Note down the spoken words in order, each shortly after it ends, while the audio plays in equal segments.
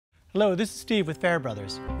Hello, this is Steve with Fehr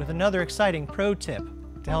Brothers with another exciting pro tip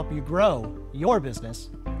to help you grow your business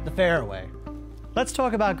the Fehr way. Let's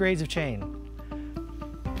talk about grades of chain.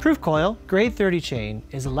 Proof coil grade 30 chain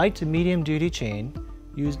is a light to medium duty chain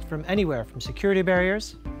used from anywhere from security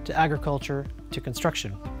barriers to agriculture to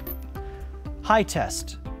construction. High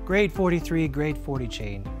test grade 43, grade 40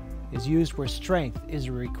 chain is used where strength is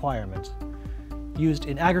a requirement, used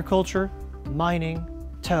in agriculture, mining,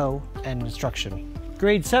 tow, and construction.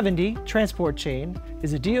 Grade 70 transport chain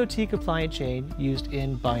is a DOT compliant chain used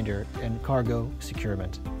in binder and cargo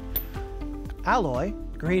securement. Alloy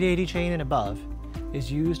grade 80 chain and above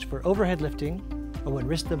is used for overhead lifting or when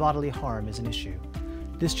risk to bodily harm is an issue.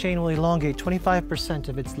 This chain will elongate 25%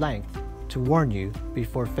 of its length to warn you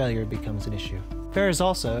before failure becomes an issue. Fehr is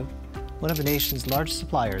also one of the nation's largest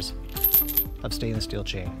suppliers of stainless steel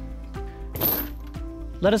chain.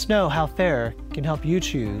 Let us know how Fehr can help you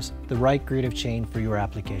choose the right grade of chain for your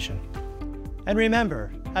application. And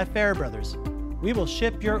remember, at Fehr Brothers, we will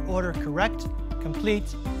ship your order correct,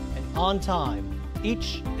 complete, and on time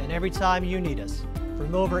each and every time you need us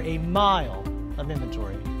from over a mile of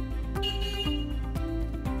inventory.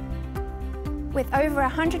 With over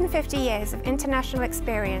 150 years of international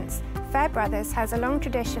experience, Fehr Brothers has a long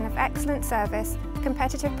tradition of excellent service,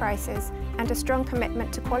 competitive prices, and a strong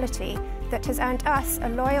commitment to quality that has earned us a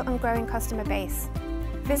loyal and growing customer base.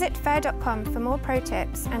 Visit fehr.com for more pro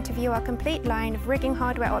tips and to view our complete line of rigging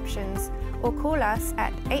hardware options, or call us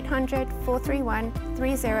at 800 431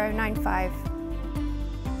 3095.